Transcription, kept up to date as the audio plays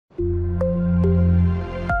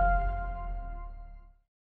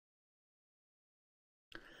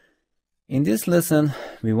In this lesson,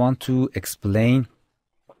 we want to explain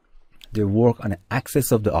the work on the axis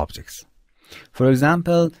of the objects. For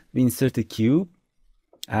example, we insert a cube.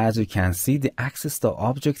 As you can see, the axis of the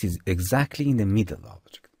object is exactly in the middle of the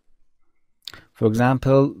object. For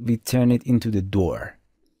example, we turn it into the door.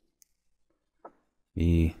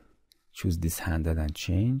 We choose this handle and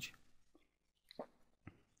change.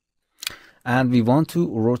 And we want to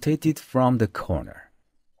rotate it from the corner.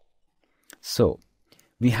 So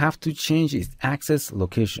we have to change its axis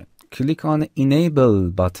location. Click on the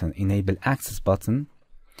enable button, enable axis button,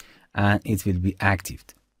 and it will be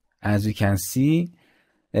activated. As you can see,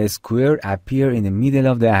 a square appears in the middle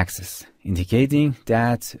of the axis, indicating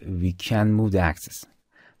that we can move the axis.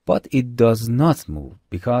 But it does not move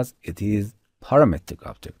because it is parametric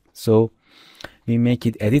object. So we make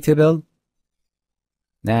it editable.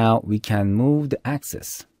 Now we can move the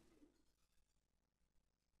axis.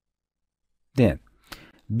 Then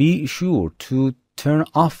be sure to turn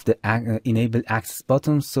off the enable axis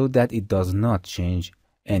button so that it does not change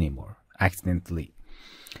anymore accidentally.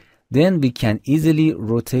 Then we can easily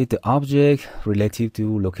rotate the object relative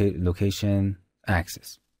to location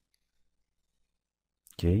axis.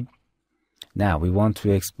 Okay. Now we want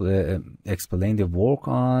to explain the work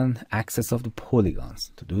on axis of the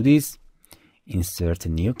polygons. To do this, insert a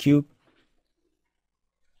new cube.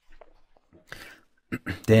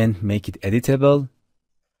 Then make it editable.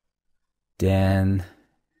 Then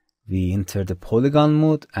we enter the polygon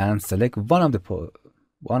mode and select one of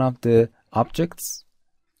the objects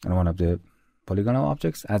and one of the polygonal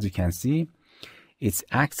objects. As you can see, its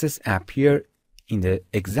axis appear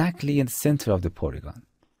exactly in the center of the polygon.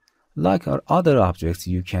 Like our other objects,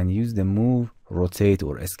 you can use the move, rotate,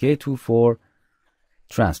 or escape tool for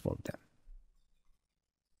transform them.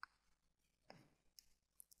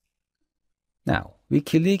 Now we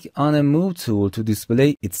click on a move tool to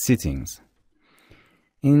display its settings.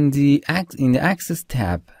 In the axis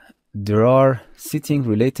tab, there are settings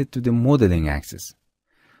related to the modeling axis,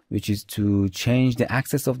 which is to change the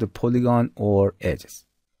axis of the polygon or edges.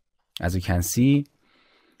 As you can see,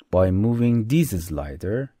 by moving this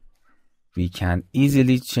slider, we can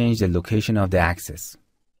easily change the location of the axis.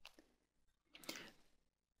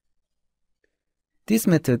 This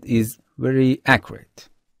method is very accurate,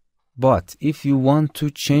 but if you want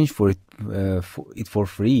to change it for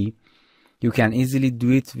free, you can easily do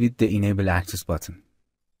it with the enable axis button.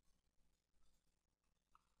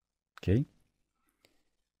 Okay.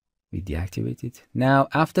 We deactivate it. Now,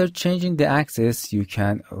 after changing the axis, you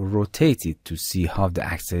can rotate it to see how the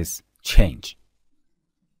axis change.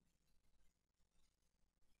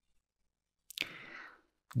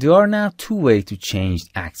 There are now two ways to change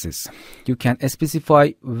axis. You can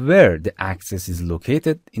specify where the axis is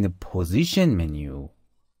located in the position menu,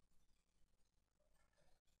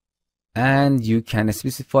 and you can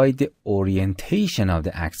specify the orientation of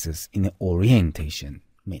the axis in the orientation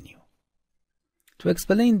menu. To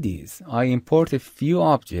explain this, I import a few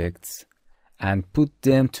objects and put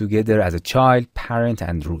them together as a child, parent,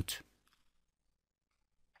 and root.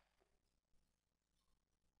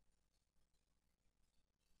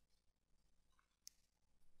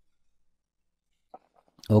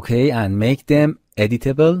 Okay, and make them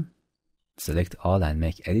editable. Select all and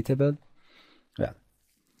make editable. Well,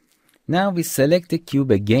 now we select the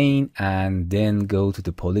cube again and then go to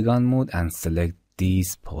the polygon mode and select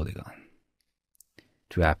this polygon.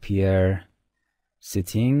 To appear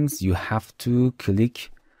settings, you have to click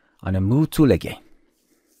on a move tool again.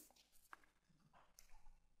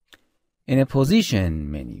 In a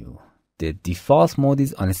position menu, the default mode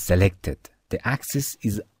is unselected. The axis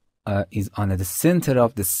is on the center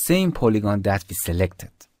of the same polygon that we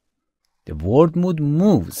selected. The world mode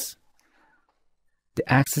moves the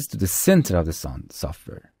axis to the center of the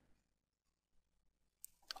software.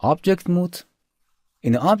 Object mode.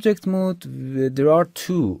 In object mode, there are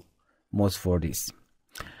two modes for this.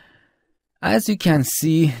 As you can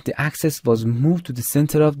see, the axis was moved to the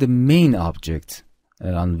center of the main object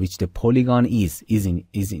on which the polygon is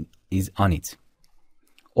on it.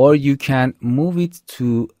 Or you can move it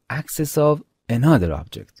to axis of another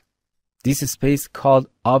object. This space called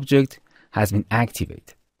object has been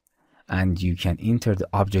activated, and you can enter the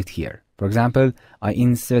object here. For example, I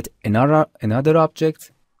insert another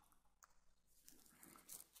object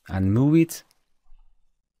and move it,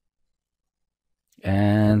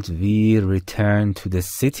 and we return to the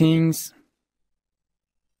settings.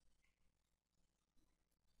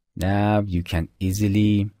 Now you can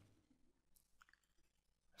easily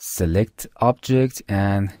select object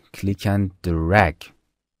and click and drag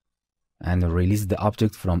and release the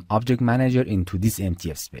object from object manager into this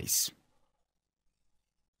empty space.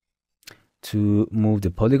 to move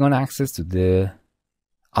the polygon axis to the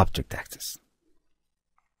object axis.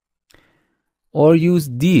 Or use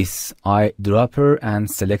this eyedropper and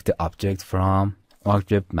select the object from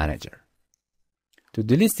Object Manager. To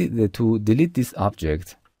delete this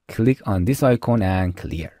object, click on this icon and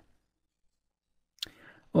clear.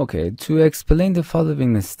 Okay, to explain the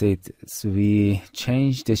following status, we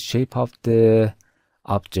change the shape of the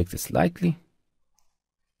object slightly.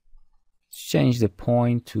 Change the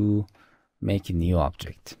point to make a new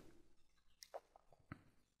object.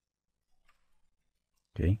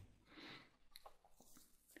 Okay.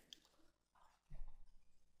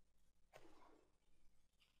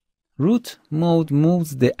 Root mode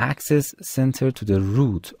moves the axis center to the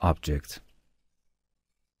root object.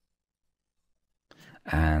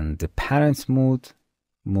 And the parent mode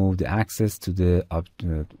moves the axis to the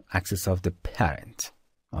axis of the parent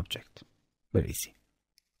object. Very easy.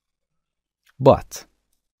 But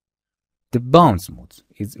the bounds mode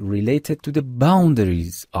is related to the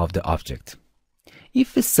boundaries of the object.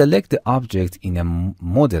 If we select the object in a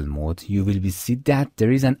model mode, you will see that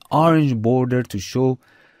there is an orange border to show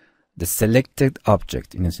the selected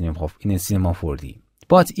object in a Cinema 4D.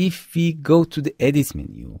 But if we go to the Edit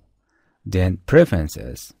menu, then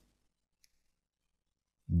Preferences,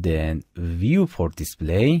 then Viewport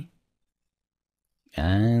Display,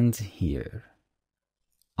 and here,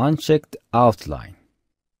 Unchecked Outline,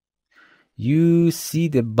 you see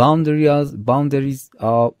the boundaries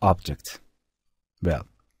of object. Well,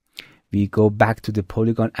 we go back to the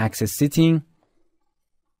polygon axis setting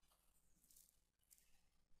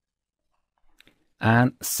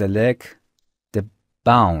and select the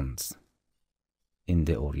bounds in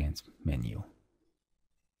the Orient menu.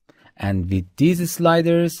 And with these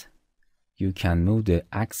sliders, you can move the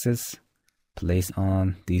axis placed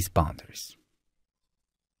on these boundaries.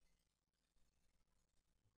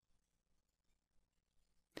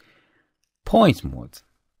 Point mode.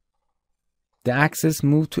 The axis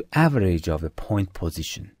moves to average of the point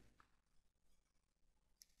position.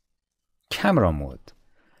 Camera mode.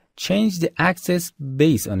 Change the axis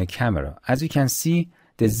based on the camera. As you can see,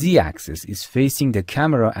 the z-axis is facing the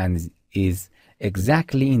camera and is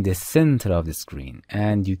exactly in the center of the screen.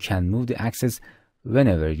 And you can move the axis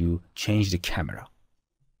whenever you change the camera.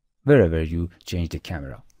 Wherever you change the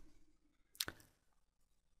camera.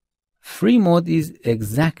 Free mode is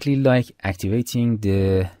exactly like activating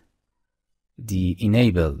the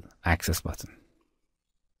enable access button.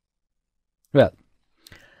 Well,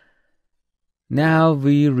 now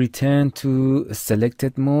we return to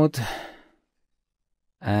selected mode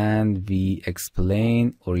and we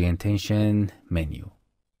explain orientation menu.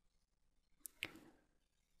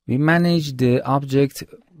 We manage the object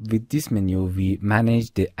with this menu. We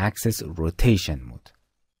manage the axis rotation mode.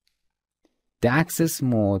 The axis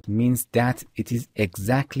mode means that it is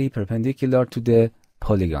exactly perpendicular to the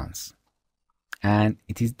polygons, and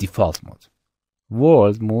it is default mode.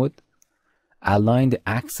 World mode align the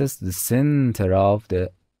axis to the center of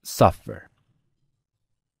the software.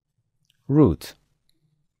 Root.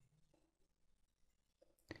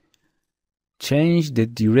 Change the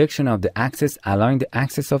direction of the axis, align the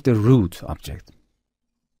axis of the root object.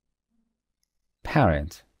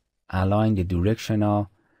 Parent. Align the direction of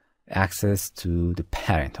axis to the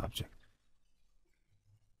parent object.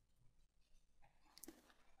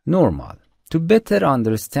 Normal. To better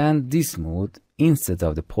understand this mode, instead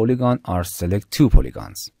of the polygon, or select two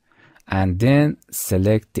polygons, and then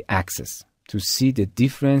select the axis to see the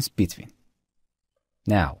difference between.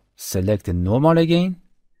 Now, select the normal again,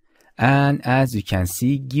 and as you can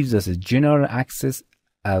see, gives us a general axis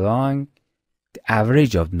along the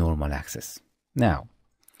average of normal axis. Now,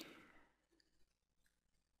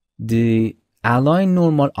 the align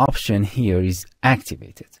normal option here is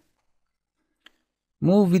activated.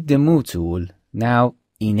 Move with the move tool. Now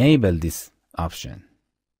enable this option.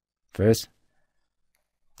 First,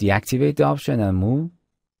 deactivate the option and move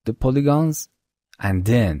the polygons, and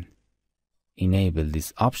then enable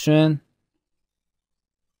this option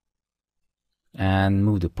and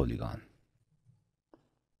move the polygon.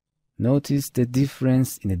 Notice the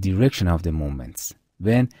difference in the direction of the movements.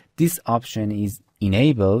 When this option is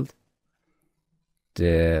enabled,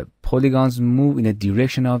 the polygons move in the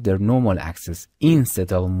direction of their normal axis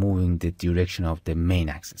instead of moving the direction of the main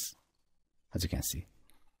axis, as you can see.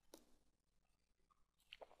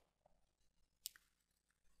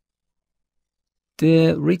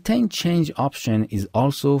 The retain change option is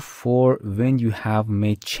also for when you have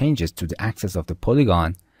made changes to the axis of the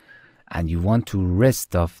polygon and you want to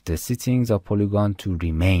rest of the settings of polygon to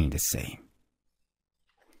remain the same.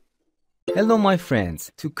 Hello my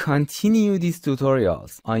friends, to continue these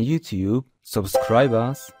tutorials on YouTube, subscribe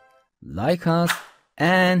us, like us,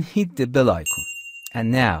 and hit the bell icon.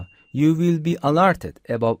 And now you will be alerted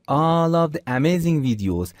about all of the amazing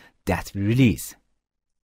videos that we release.